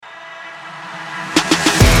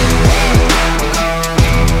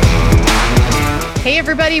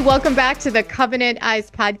everybody. Welcome back to the Covenant Eyes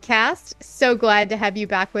podcast. So glad to have you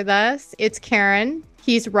back with us. It's Karen.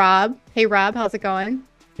 He's Rob. Hey, Rob. How's it going?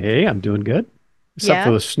 Hey, I'm doing good. Except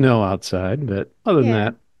for the snow outside, but other than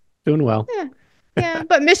that, doing well. Yeah.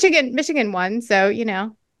 But Michigan won, so, you'll be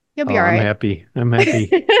Oh, all I'm right. happy. I'm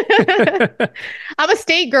happy. I'm a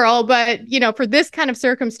state girl, but, for this kind of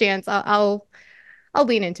circumstance, I'll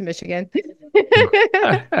lean into Michigan. We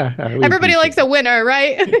Everybody appreciate likes a winner,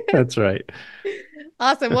 right? it. That's right.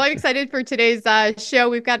 Awesome. Well, I'm excited for today's show.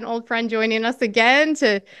 We've got an old friend joining us again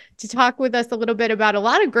to talk with us a little bit about a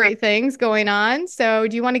lot of great things going on. So,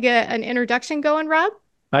 do you want to get an introduction going, Rob?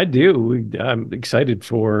 I do. I'm excited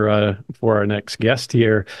for our next guest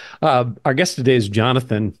here. Our guest today is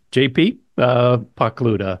Jonathan JP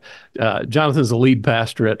Pokluda. Jonathan's the lead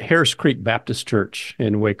pastor at Harris Creek Baptist Church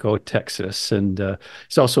in Waco, Texas, and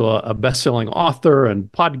he's also a best-selling author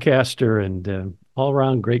and podcaster and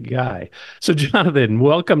all-around great guy. So, Jonathan,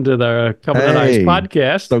 welcome to the Covenant Eyes Hey,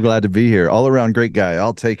 podcast. so glad to be here. All around great guy.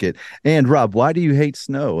 I'll take it. And Rob, why do you hate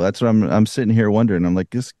snow? That's what I'm sitting here wondering. I'm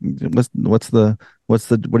like, what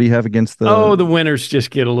do you have against Oh, the? the winters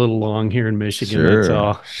just get a little long here in Michigan. That's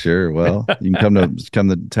all. Sure. Well, you can come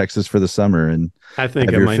to Texas for the summer and I think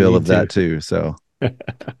have I your might fill need of that too. So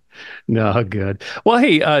No, good. Well,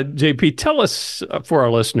 hey, JP, tell us for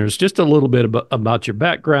our listeners just a little bit about your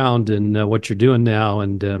background and what you're doing now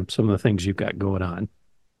and some of the things you've got going on.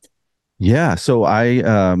 yeah. So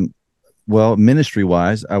well, ministry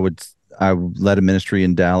wise, I led a ministry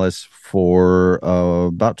in Dallas for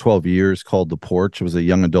about 12 years called The Porch. It was a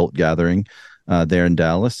young adult gathering there in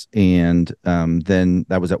Dallas. And then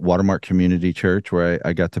that was at Watermark Community Church, where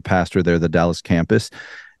I got to pastor there, the Dallas campus.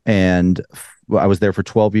 And I was there for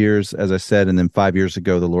 12 years, as I said. And then 5 years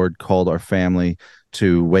ago, the Lord called our family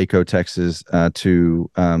to Waco, Texas, to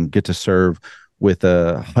get to serve with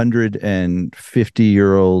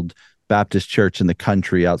 150-year-old Baptist church in the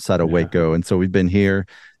country outside of Waco. And so we've been here.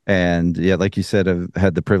 And yeah, like you said, I've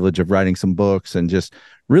had the privilege of writing some books and just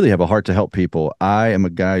really have a heart to help people. I am a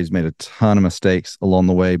guy who's made a ton of mistakes along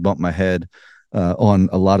the way, bumped my head on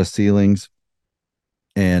a lot of ceilings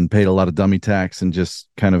and paid a lot of dummy tax, and just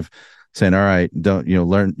kind of saying, all right, don't,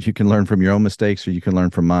 learn, you can learn from your own mistakes or you can learn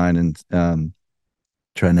from mine, and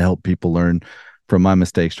trying to help people learn from my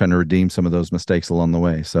mistakes, trying to redeem some of those mistakes along the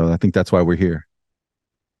way. So I think that's why we're here.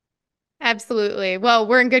 Absolutely. Well,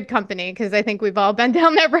 we're in good company because I think we've all been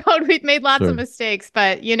down that road. We've made lots of Sure. mistakes,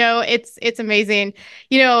 but it's amazing.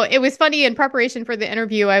 It was funny in preparation for the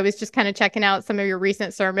interview. I was just kind of checking out some of your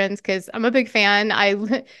recent sermons because I'm a big fan. I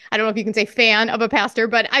don't know if you can say fan of a pastor,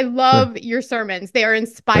 but I love your sermons. They are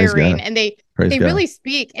Praise inspiring God. and they Praise God. really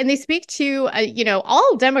speak to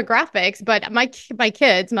all demographics, but my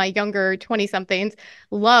kids, my younger 20 somethings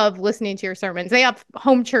love listening to your sermons. They have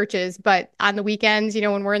home churches, but on the weekends,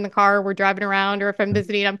 when we're in the car, we're driving around, or if I'm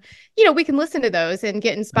visiting them, we can listen to those and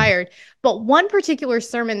get inspired. But one particular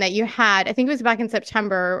sermon that you had, I think it was back in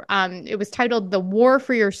September, it was titled "The War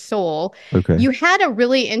for Your Soul." Okay. You had a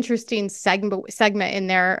really interesting segment in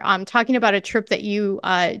there, talking about a trip that you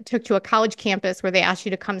took to a college campus where they asked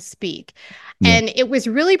you to come speak. Yeah. And it was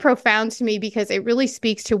really profound to me because it really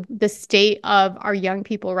speaks to the state of our young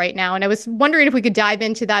people right now. And I was wondering if we could dive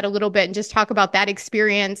into that a little bit and just talk about that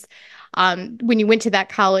experience when you went to that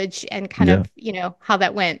college and kind of, how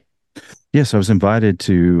that went. Yes, I was invited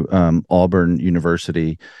to Auburn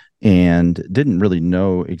University and didn't really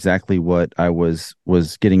know exactly what I was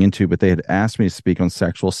getting into, but they had asked me to speak on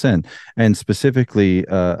sexual sin, and specifically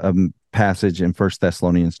a passage in First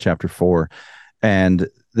Thessalonians chapter 4. And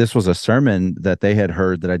this was a sermon that they had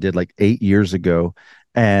heard that I did like 8 years ago.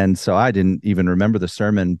 And so I didn't even remember the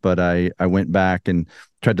sermon, but I went back and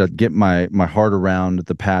tried to get my heart around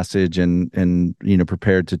the passage and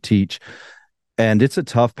prepared to teach. And it's a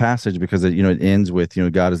tough passage because it ends with,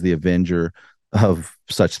 God is the avenger of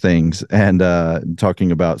such things, and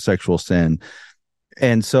talking about sexual sin.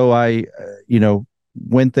 And so I,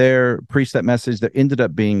 went there, preached that message. There ended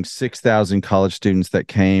up being 6,000 college students that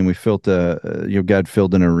came. We filled God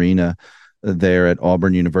filled an arena there at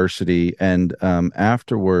Auburn University. And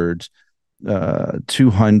afterwards,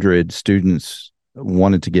 200 students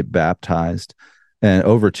wanted to get baptized, and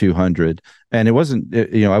over 200. And it wasn't,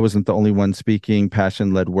 I wasn't the only one speaking.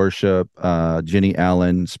 Passion-led worship. Jenny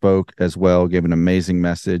Allen spoke as well, gave an amazing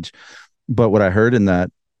message. But what I heard in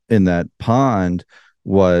that pond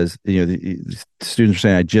was, the students were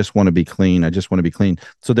saying, I just want to be clean. I just want to be clean.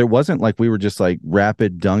 So there wasn't like we were just like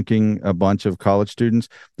rapid dunking a bunch of college students.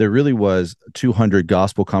 There really was 200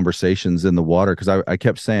 gospel conversations in the water, because I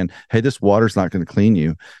kept saying, hey, this water's not going to clean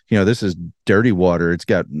you. This is dirty water. It's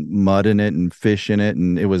got mud in it and fish in it.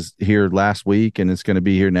 And it was here last week and it's going to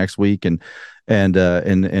be here next week. And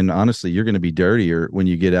honestly, you're going to be dirtier when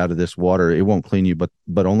you get out of this water. It won't clean you, but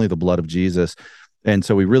only the blood of Jesus. And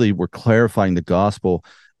so we really were clarifying the gospel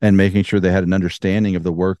and making sure they had an understanding of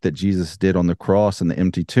the work that Jesus did on the cross and the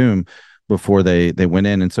empty tomb before they went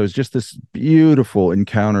in. And so it's just this beautiful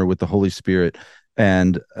encounter with the Holy Spirit.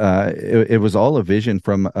 And it was all a vision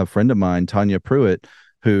from a friend of mine, Tanya Pruitt,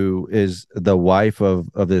 who is the wife of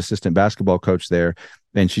the assistant basketball coach there.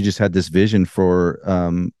 And she just had this vision for,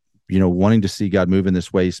 wanting to see God move in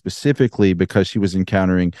this way, specifically because she was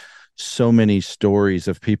encountering so many stories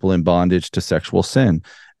of people in bondage to sexual sin.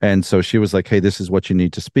 And so she was like, hey, this is what you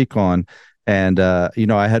need to speak on. And,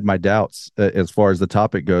 I had my doubts as far as the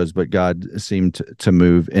topic goes, but God seemed to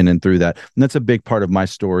move in and through that. And that's a big part of my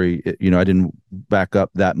story. I didn't back up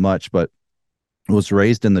that much, but was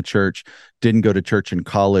raised in the church, didn't go to church in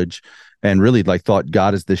college, and really like thought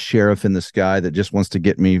God is the sheriff in the sky that just wants to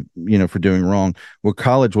get me, for doing wrong. Well,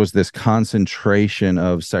 college was this concentration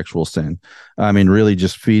of sexual sin. I mean, really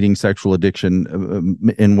just feeding sexual addiction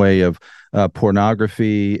in way of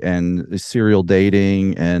pornography and serial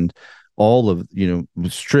dating and all of,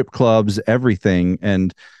 strip clubs, everything.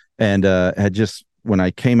 And had just, when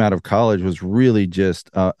I came out of college, was really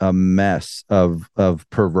just a mess of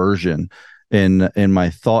perversion in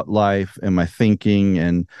my thought life and my thinking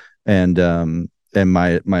and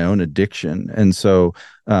my own addiction. And so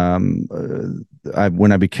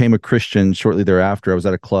when I became a Christian shortly thereafter, I was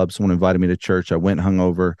at a club. Someone invited me to church. I went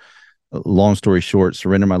hungover. Long story short,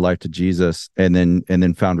 surrendered my life to Jesus, and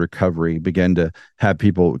then found recovery. Began to have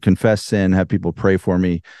people confess sin, have people pray for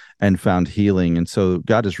me, and found healing. And so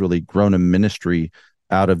God has really grown a ministry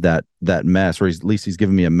out of that mess, or at least He's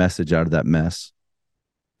given me a message out of that mess.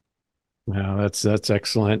 Wow, that's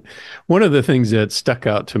excellent. One of the things that stuck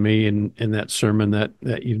out to me in that sermon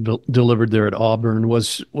that you delivered there at Auburn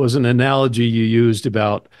was an analogy you used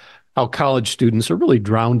about how college students are really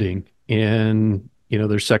drowning in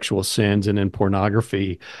their sexual sins and in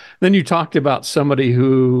pornography. Then you talked about somebody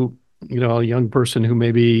who, a young person who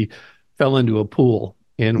maybe fell into a pool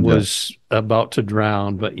and Yeah. was about to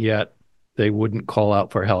drown, but yet they wouldn't call out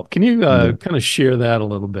for help. Can you Yeah. kind of share that a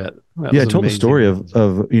little bit? That Yeah, I was told the story amazing.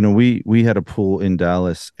 of we had a pool in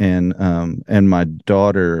Dallas, and my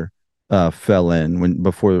daughter fell in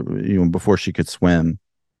before she could swim,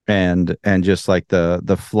 and just like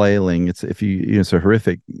the flailing, it's a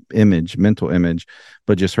horrific image, mental image,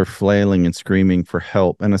 but just her flailing and screaming for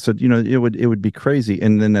help. And I said, it would be crazy.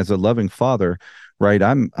 And then as a loving father, right,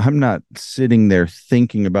 I'm not sitting there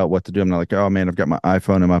thinking about what to do. I'm not like, oh man, I've got my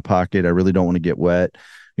iPhone in my pocket, I really don't want to get wet.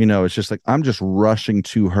 It's just like I'm just rushing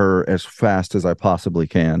to her as fast as I possibly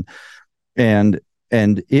can. And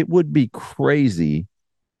it would be crazy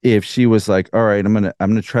if she was like, all right, I'm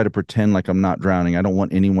gonna try to pretend like I'm not drowning. I don't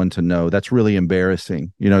want anyone to know. That's really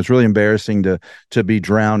embarrassing. It's really embarrassing to be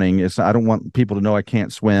drowning. I don't want people to know I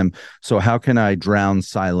can't swim. So how can I drown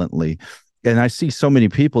silently? And I see so many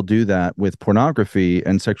people do that with pornography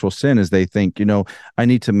and sexual sin, as they think, I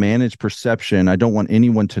need to manage perception. I don't want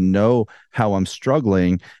anyone to know how I'm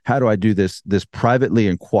struggling. How do I do this privately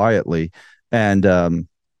and quietly? And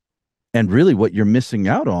really what you're missing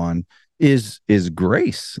out on is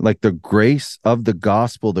grace, like the grace of the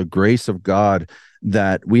gospel, the grace of God,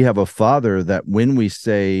 that we have a Father that when we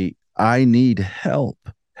say, I need help,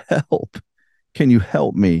 can you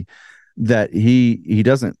help me? That he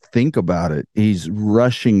doesn't think about it. He's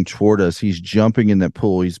rushing toward us. He's jumping in that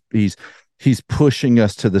pool. He's pushing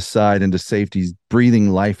us to the side into safety. He's breathing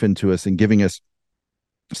life into us and giving us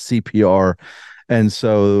CPR. And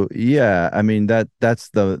so, yeah, I mean, that's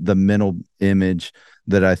the mental image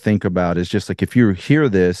that I think about, is just like, if you hear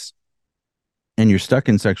this and you're stuck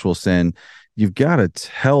in sexual sin, you've got to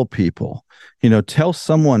tell people, tell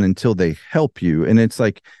someone until they help you. And it's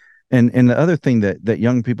like, and the other thing that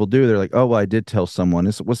young people do, they're like, oh, well, I did tell someone.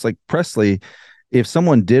 It was like, Presley, if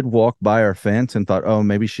someone did walk by our fence and thought, oh,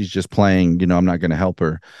 maybe she's just playing, I'm not going to help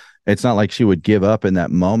her, it's not like she would give up in that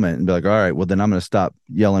moment and be like, all right, well, then I'm going to stop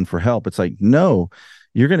yelling for help. It's like, no,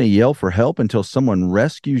 you're going to yell for help until someone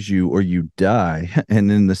rescues you or you die. And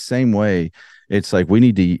in the same way, it's like we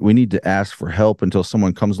need to ask for help until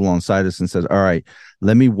someone comes alongside us and says, all right,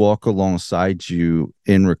 let me walk alongside you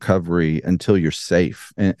in recovery until you're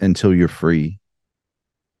safe, until you're free.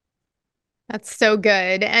 That's so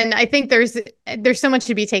good. And I think there's so much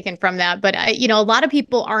to be taken from that. But a lot of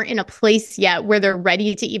people aren't in a place yet where they're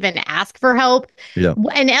ready to even ask for help. Yeah.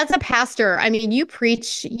 And as a pastor, I mean, you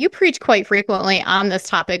preach quite frequently on this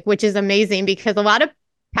topic, which is amazing because a lot of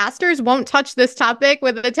pastors won't touch this topic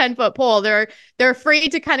with a 10-foot pole. They're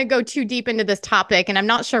afraid to kind of go too deep into this topic, and I'm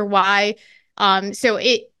not sure why. So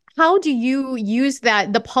it how do you use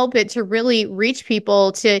the pulpit to really reach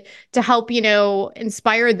people to help,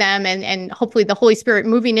 inspire them and hopefully the Holy Spirit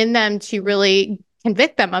moving in them to really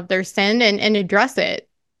convict them of their sin and address it.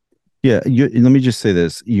 Yeah, let me just say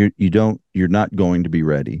this. You're not going to be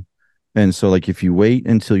ready. And so like if you wait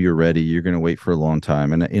until you're ready, you're going to wait for a long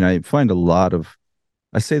time. And I find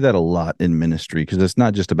I say that a lot in ministry because it's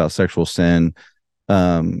not just about sexual sin.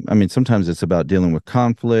 I mean, sometimes it's about dealing with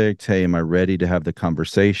conflict. Hey, am I ready to have the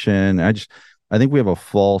conversation? I think we have a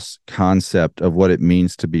false concept of what it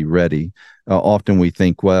means to be ready. Often we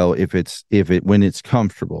think, well, when it's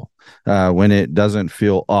comfortable, when it doesn't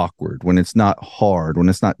feel awkward, when it's not hard, when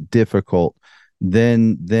it's not difficult,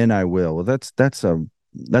 then I will. Well, that's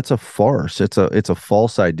a farce. It's a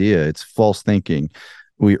false idea. It's false thinking.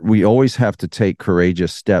 We always have to take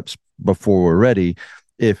courageous steps before we're ready.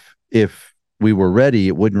 If we were ready,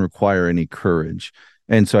 it wouldn't require any courage.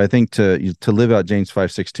 And so I think to live out James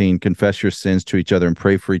 5:16, confess your sins to each other and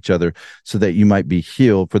pray for each other so that you might be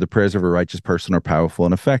healed, for the prayers of a righteous person are powerful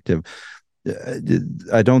and effective.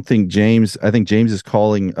 I think James is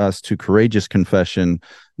calling us to courageous confession,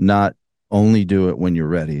 not only do it when you're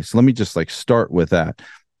ready. So let me just start with that.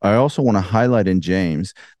 I also want to highlight in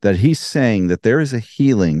James that he's saying that there is a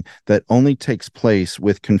healing that only takes place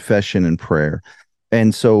with confession and prayer.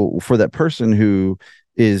 And so for that person who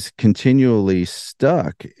is continually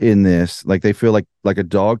stuck in this, like they feel like a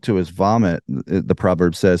dog to his vomit, the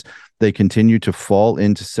proverb says, they continue to fall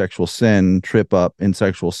into sexual sin, trip up in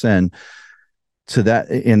sexual sin to that,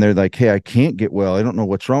 and they're like, hey, I can't get well, I don't know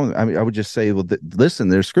what's wrong. I mean, I would just say, well, listen,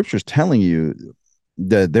 there's scriptures telling you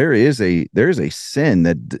that there is a sin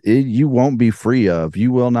that you won't be free of,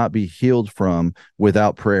 you will not be healed from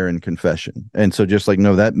without prayer and confession. And so just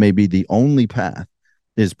no, that may be the only path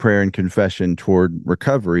is prayer and confession toward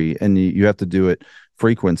recovery, and you have to do it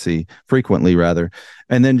frequently rather.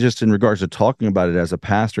 And then just in regards to talking about it as a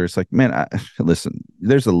pastor, it's like, man, listen,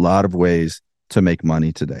 there's a lot of ways to make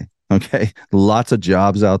money today. Okay, lots of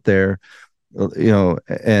jobs out there,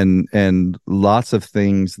 and lots of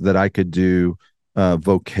things that I could do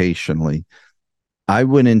vocationally. I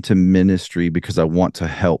went into ministry because I want to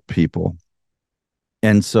help people,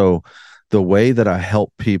 and so the way that I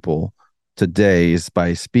help people today is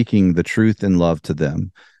by speaking the truth in love to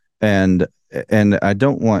them. And I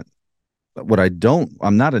don't want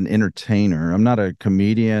I'm not an entertainer. I'm not a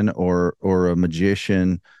comedian or a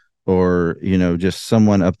magician or just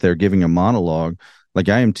someone up there giving a monologue. Like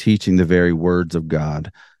I am teaching the very words of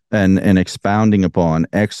God and expounding upon,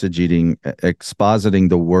 expositing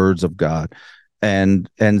the words of God. And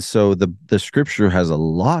so the scripture has a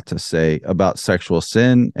lot to say about sexual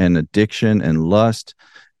sin and addiction and lust.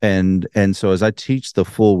 And so as I teach the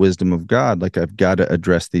full wisdom of God, like I've got to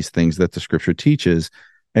address these things that the scripture teaches.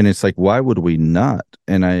 And it's like, why would we not?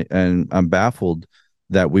 And I'm baffled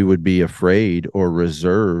that we would be afraid or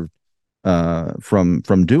reserved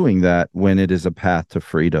from doing that when it is a path to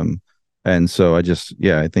freedom. And so I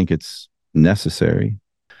think it's necessary.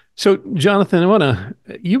 So, Jonathan,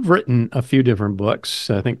 you've written a few different books,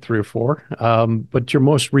 I think 3 or 4, but your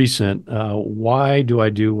most recent, Why Do I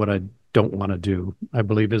Do What I Don't Want to Do, I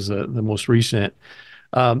believe is the most recent.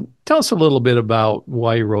 Tell us a little bit about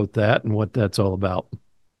why you wrote that and what that's all about.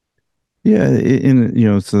 Yeah,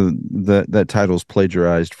 so that title is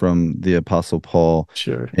plagiarized from the Apostle Paul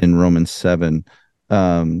Sure. in Romans 7.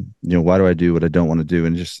 Why do I do what I don't want to do?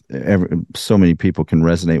 And just so many people can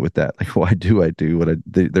resonate with that. Like, why do I do what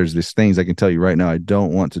there's these things I can tell you right now, I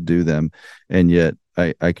don't want to do them. And yet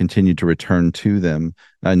I continue to return to them.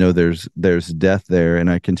 I know there's death there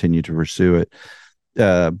and I continue to pursue it.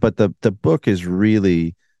 But the book is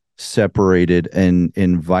really separated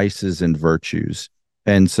in vices and virtues.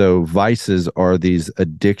 And so vices are these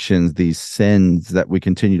addictions, these sins that we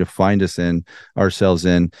continue to find ourselves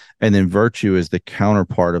in. And then virtue is the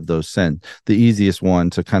counterpart of those sins. The easiest one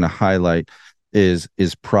to kind of highlight is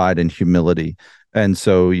pride and humility. And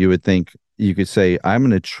so you could say, I'm going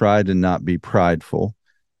to try to not be prideful.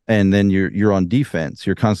 And then you're on defense.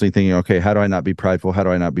 You're constantly thinking, okay, how do I not be prideful? How do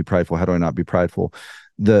I not be prideful? How do I not be prideful?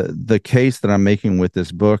 the case that I'm making with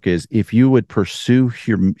this book is, if you would pursue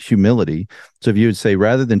humility, so if you would say,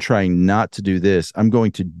 rather than trying not to do this, I'm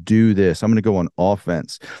going to do this, I'm going to go on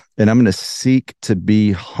offense, and I'm going to seek to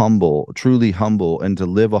be humble, truly humble, and to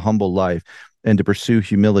live a humble life, and to pursue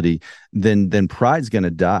humility, then pride's going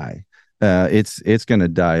to die. It's going to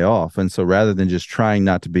die off. And so rather than just trying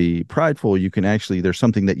not to be prideful, you can actually, there's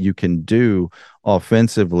something that you can do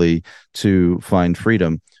offensively to find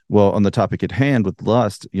freedom. Well, on the topic at hand with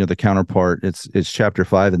lust, the counterpart, it's chapter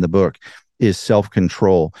 5 in the book, is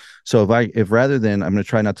self-control. So if rather than I'm going to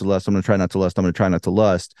try not to lust, I'm going to try not to lust, I'm going to try not to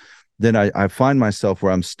lust, then I find myself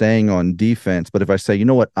where I'm staying on defense. But if I say, you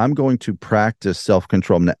know what, I'm going to practice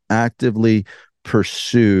self-control, I'm going to actively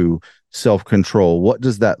pursue self-control. What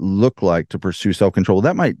does that look like to pursue self-control?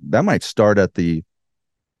 That might start at the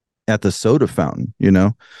soda fountain.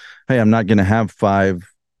 Hey, I'm not going to have five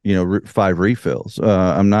refills.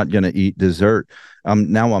 I'm not going to eat dessert.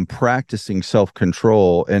 Now I'm practicing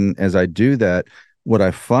self-control. And as I do that, what I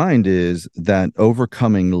find is that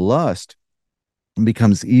overcoming lust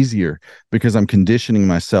becomes easier because I'm conditioning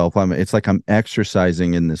myself. It's like I'm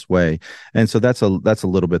exercising in this way. And so that's a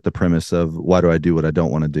little bit the premise of why do I do what I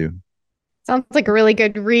don't want to do. Sounds like a really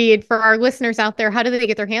good read for our listeners out there. How do they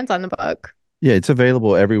get their hands on the book? Yeah, it's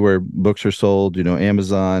available everywhere books are sold,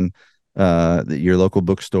 Amazon, your local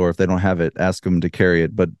bookstore. If they don't have it, ask them to carry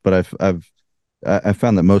it. But I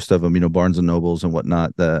found that most of them, Barnes and Nobles and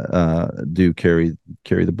whatnot, do carry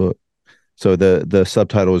the book. So the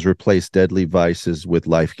subtitle is "Replace Deadly Vices with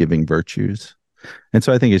Life-Giving Virtues." And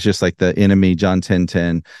so I think it's just like the enemy, John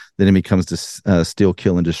 10:10, the enemy comes to steal,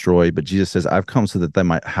 kill, and destroy. But Jesus says, I've come so that they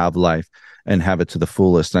might have life and have it to the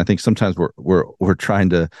fullest. And I think sometimes we're trying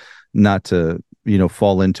to not to,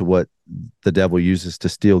 fall into what the devil uses to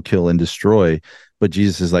steal, kill, and destroy. But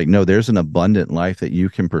Jesus is like, no, there's an abundant life that you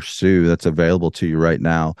can pursue that's available to you right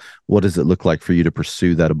now. What does it look like for you to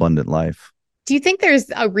pursue that abundant life? Do you think there's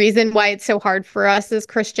a reason why it's so hard for us as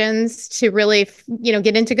Christians to really,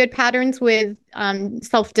 get into good patterns with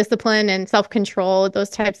self-discipline and self-control, those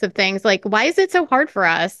types of things? Like, why is it so hard for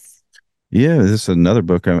us? Yeah, this is another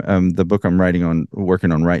book. The book I'm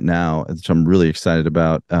working on right now, which I'm really excited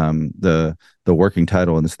about. The working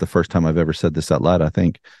title, and this is the first time I've ever said this out loud, I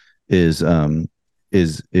think, is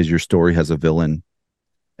Your Story Has a Villain,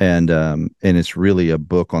 and it's really a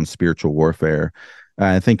book on spiritual warfare.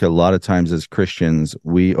 I think a lot of times as Christians,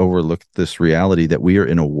 we overlook this reality that we are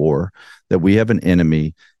in a war, that we have an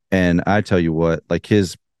enemy. And I tell you what, like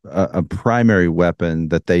a primary weapon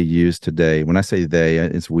that they use today, when I say they,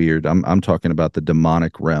 it's weird. I'm talking about the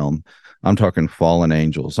demonic realm. I'm talking fallen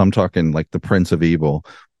angels. I'm talking like the prince of evil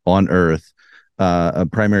on earth. A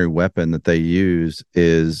primary weapon that they use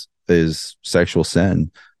is sexual sin,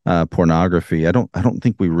 pornography. I don't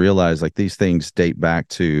think we realize like these things date back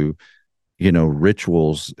to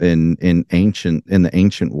rituals in the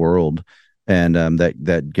ancient world, and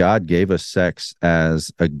that God gave us sex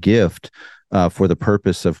as a gift for the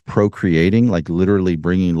purpose of procreating, like literally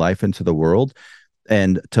bringing life into the world,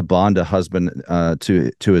 and to bond a husband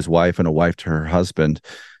to his wife and a wife to her husband.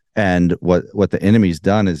 And what the enemy's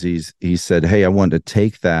done is he said, hey, I want to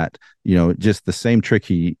take that, just the same trick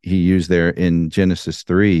he used there in Genesis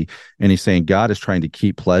 3, and he's saying God is trying to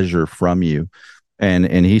keep pleasure from you.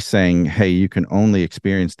 And he's saying, hey, you can only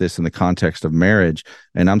experience this in the context of marriage.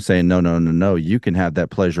 And I'm saying, no. You can have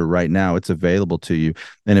that pleasure right now. It's available to you.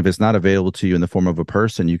 And if it's not available to you in the form of a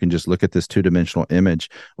person, you can just look at this two-dimensional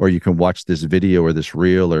image, or you can watch this video or this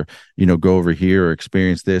reel, or, go over here or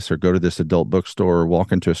experience this, or go to this adult bookstore, or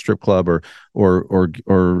walk into a strip club, or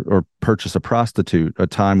purchase a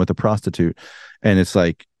time with a prostitute. And it's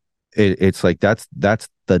like that's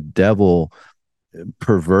the devil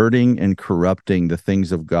perverting and corrupting the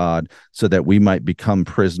things of God so that we might become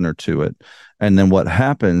prisoner to it. And then what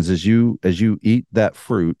happens is you eat that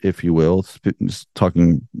fruit, if you will,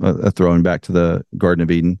 throwing back to the Garden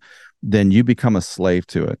of Eden, then you become a slave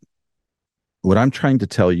to it. What I'm trying to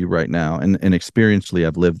tell you right now, and experientially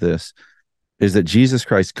I've lived this, is that Jesus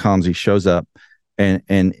Christ comes, he shows up, and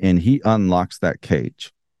he unlocks that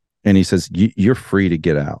cage, and he says, you're free to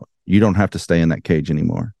get out. You don't have to stay in that cage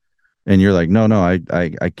anymore. And you're like, no,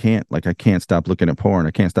 I can't. Like, I can't stop looking at porn.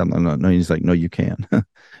 I can't stop. No. He's like, no, you can.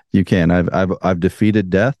 You can. I've defeated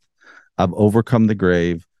death. I've overcome the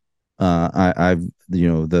grave. I've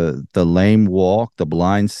the lame walk, the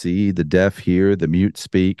blind see, the deaf hear, the mute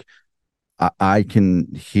speak. I can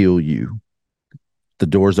heal you. The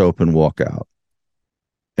door's open. Walk out.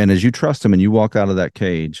 And as you trust him and you walk out of that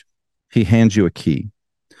cage, he hands you a key,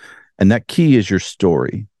 and that key is your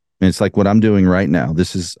story. And it's like what I'm doing right now.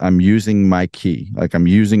 I'm using my key, like I'm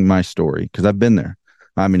using my story, because I've been there.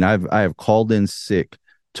 I mean, I have called in sick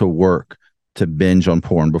to work to binge on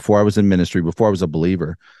porn before I was in ministry, before I was a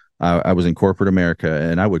believer. I was in corporate America,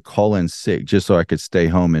 and I would call in sick just so I could stay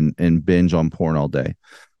home and binge on porn all day.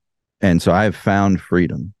 And so I have found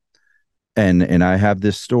freedom. And I have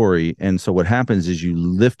this story. And so what happens is you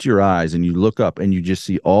lift your eyes and you look up and you just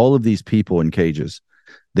see all of these people in cages.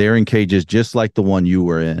 They're in cages just like the one you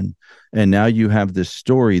were in. And now you have this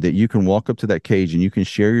story that you can walk up to that cage and you can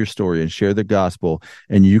share your story and share the gospel,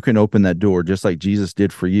 and you can open that door just like Jesus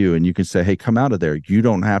did for you. And you can say, hey, come out of there. You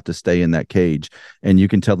don't have to stay in that cage. And you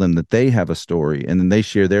can tell them that they have a story, and then they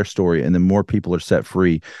share their story, and then more people are set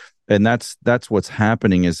free. And that's what's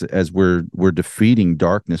happening as we're defeating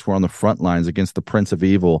darkness. We're on the front lines against the prince of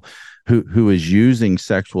evil, who is using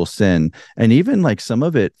sexual sin. And even like some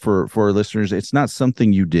of it, for our listeners, it's not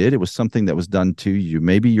something you did. It was something that was done to you.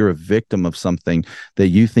 Maybe you're a victim of something that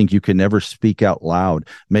you think you can never speak out loud.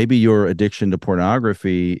 Maybe your addiction to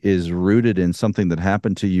pornography is rooted in something that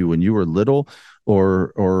happened to you when you were little,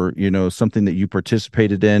 or something that you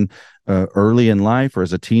participated in early in life or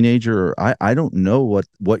as a teenager. Or I don't know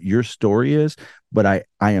what your story is, but I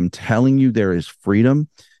am telling you there is freedom.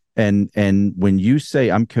 And when you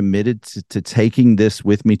say I'm committed to taking this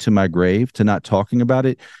with me to my grave, to not talking about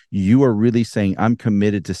it, you are really saying I'm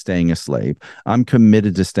committed to staying a slave. I'm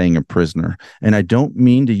committed to staying a prisoner. And I don't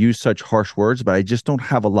mean to use such harsh words, but I just don't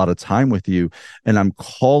have a lot of time with you. And I'm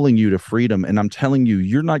calling you to freedom. And I'm telling you,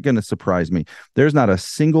 you're not going to surprise me. There's not a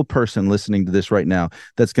single person listening to this right now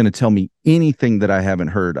that's going to tell me anything that I haven't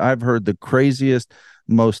heard. I've heard the craziest,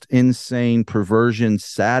 most insane, perversion,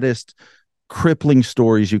 saddest, crippling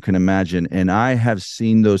stories you can imagine. And I have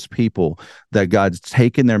seen those people that God's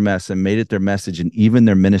taken their mess and made it their message and even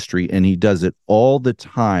their ministry. And he does it all the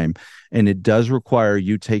time. And it does require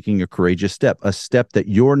you taking a courageous step, a step that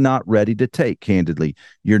you're not ready to take, candidly.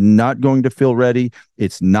 You're not going to feel ready.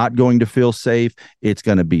 It's not going to feel safe. It's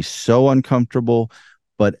going to be so uncomfortable.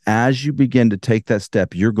 But as you begin to take that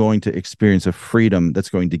step, you're going to experience a freedom that's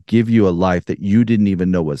going to give you a life that you didn't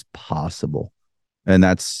even know was possible. And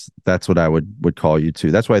that's what I would call you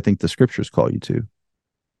to. That's what I think the scriptures call you to.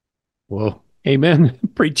 Well, amen.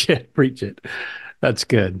 Preach it. Preach it. That's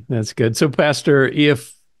good. That's good. So, Pastor,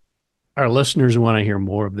 if our listeners want to hear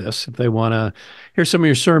more of this, if they want to hear some of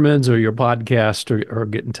your sermons or your podcast, or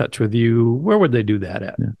get in touch with you, where would they do that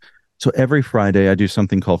at? Yeah. So every Friday I do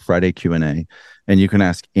something called Friday Q&A, and you can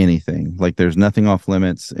ask anything. Like, there's nothing off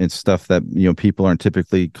limits. It's stuff that, people aren't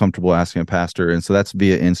typically comfortable asking a pastor. And so that's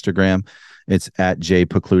via Instagram. It's at J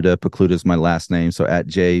Pokluda. Pokluda is my last name. So at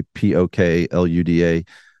JPOKLUDA.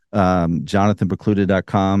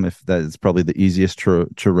 JonathanPokluda.com, if that is probably the easiest to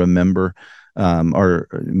remember. Our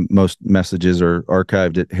most messages are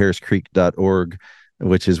archived at harriscreek.org,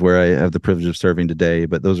 which is where I have the privilege of serving today.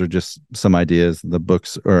 But those are just some ideas. The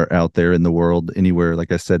books are out there in the world anywhere.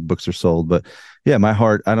 Like I said, books are sold. But yeah, my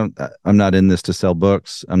heart, I'm not in this to sell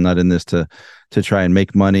books. I'm not in this to try and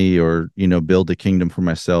make money or, build a kingdom for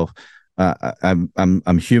myself.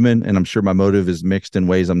 I'm human, and I'm sure my motive is mixed in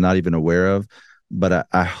ways I'm not even aware of. But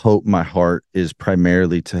I hope my heart is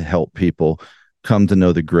primarily to help people come to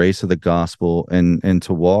know the grace of the gospel and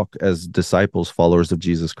to walk as disciples, followers of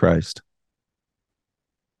Jesus Christ.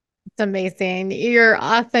 It's amazing. Your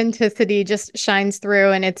authenticity just shines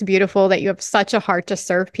through, and it's beautiful that you have such a heart to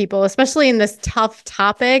serve people, especially in this tough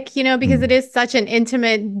topic, because it is such an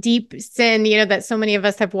intimate, deep sin, that so many of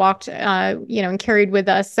us have walked, and carried with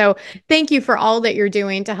us. So thank you for all that you're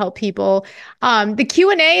doing to help people. The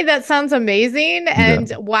Q&A, that sounds amazing.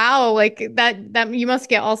 And wow, like that you must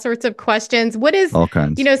get all sorts of questions. What is, all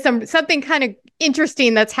kinds, something kind of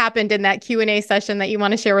interesting that's happened in that Q&A session that you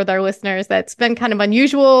want to share with our listeners that's been kind of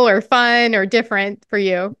unusual or fun or different for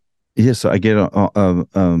you? Yeah, so I get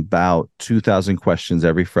about 2,000 questions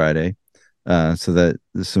every Friday. So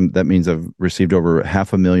that means I've received over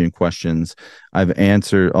 500,000 questions. I'll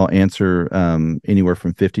answer anywhere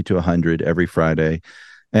from 50 to 100 every Friday.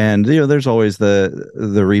 And there's always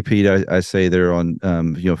the repeat. I say they're on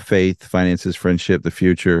faith, finances, friendship, the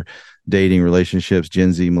future, dating, relationships,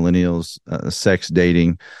 Gen Z, millennials, sex,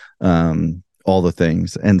 dating, all the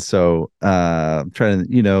things. And so I'm trying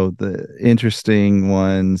to, the interesting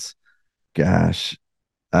ones. Gosh,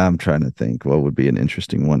 I'm trying to think what would be an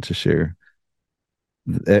interesting one to share.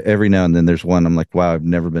 Every now and then there's one I'm like, wow, I've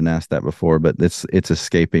never been asked that before, but it's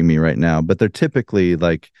escaping me right now. But they're typically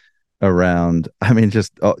like around,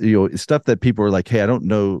 just stuff that people are like, hey, I don't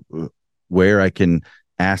know where I can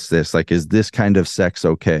ask this. Like, is this kind of sex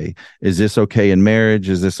okay? Is this okay in marriage?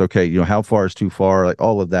 Is this okay? How far is too far? Like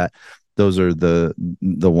all of that. those are the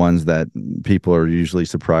ones that people are usually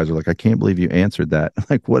surprised. Are like, I can't believe you answered that.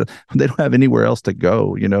 Like, what? They don't have anywhere else to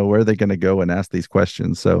go. Where are they going to go and ask these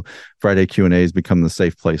questions? So Friday Q&A has become the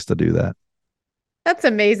safe place to do that. That's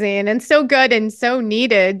amazing and so good and so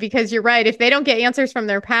needed because you're right. If they don't get answers from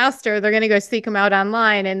their pastor, they're going to go seek them out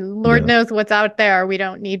online. And Lord Yeah. knows what's out there. We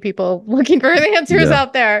don't need people looking for the answers Yeah,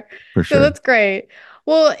 out there. for So sure. that's great.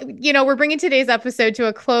 Well, we're bringing today's episode to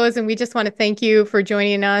a close, and we just want to thank you for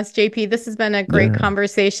joining us, JP. This has been a great Yeah.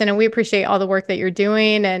 conversation, and we appreciate all the work that you're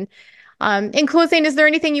doing. And in closing, is there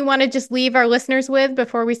anything you want to just leave our listeners with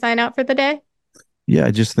before we sign out for the day? Yeah,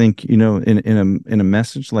 I just think, in a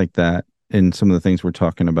message like that, and some of the things we're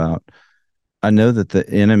talking about, I know that the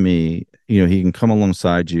enemy, he can come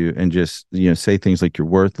alongside you and just, say things like you're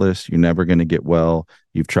worthless, you're never going to get well,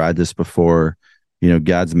 you've tried this before,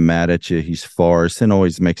 God's mad at you, he's far. Sin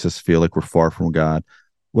always makes us feel like we're far from God.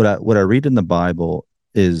 What I read in the Bible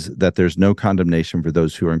is that there's no condemnation for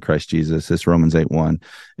those who are in Christ Jesus. It's Romans 8:1.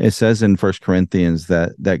 It says in First Corinthians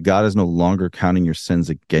that God is no longer counting your sins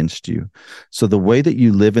against you. So the way that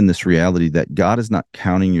you live in this reality that God is not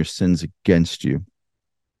counting your sins against you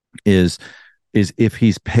is if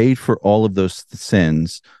he's paid for all of those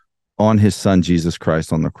sins on his son Jesus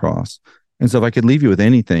Christ on the cross. And so if I could leave you with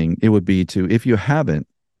anything, it would be to, if you haven't,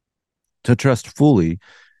 to trust fully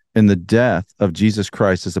in the death of Jesus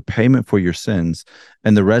Christ as a payment for your sins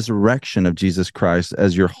and the resurrection of Jesus Christ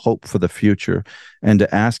as your hope for the future, and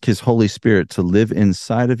to ask his Holy Spirit to live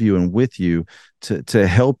inside of you and with you to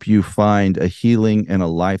help you find a healing and a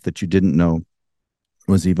life that you didn't know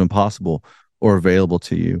was even possible or available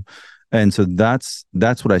to you. And so that's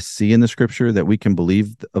what I see in the scripture, that we can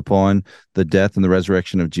believe upon the death and the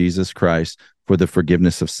resurrection of Jesus Christ for the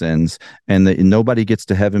forgiveness of sins, and that nobody gets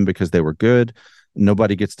to heaven because they were good.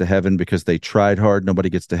 Nobody gets to heaven because they tried hard. Nobody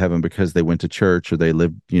gets to heaven because they went to church or they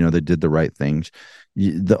lived, they did the right things.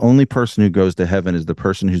 The only person who goes to heaven is the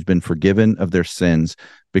person who's been forgiven of their sins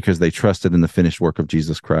because they trusted in the finished work of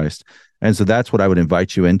Jesus Christ. And so that's what I would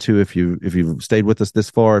invite you into. If you've stayed with us this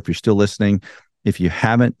far, if you're still listening, if you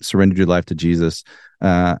haven't surrendered your life to Jesus,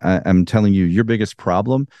 I'm telling you, your biggest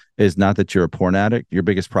problem is not that you're a porn addict. Your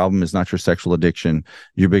biggest problem is not your sexual addiction.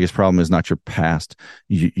 Your biggest problem is not your past.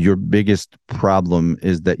 Your biggest problem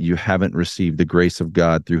is that you haven't received the grace of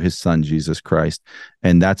God through his son, Jesus Christ.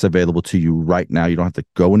 And that's available to you right now. You don't have to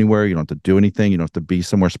go anywhere. You don't have to do anything. You don't have to be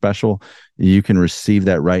somewhere special. You can receive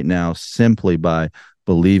that right now simply by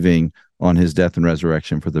believing on his death and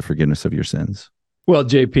resurrection for the forgiveness of your sins. Well,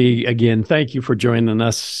 JP, again, thank you for joining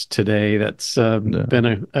us today. That's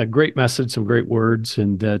been a great message, some great words.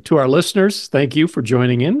 And to our listeners, thank you for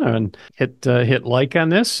joining in, and hit like on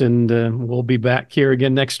this. And we'll be back here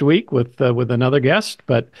again next week with another guest.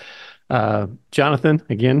 But Jonathan,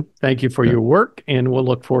 again, thank you for your work, and we'll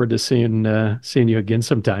look forward to seeing you again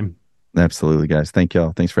sometime. Absolutely, guys. Thank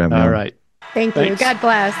y'all. Thanks for having me. All right. Thank you. God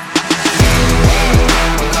bless.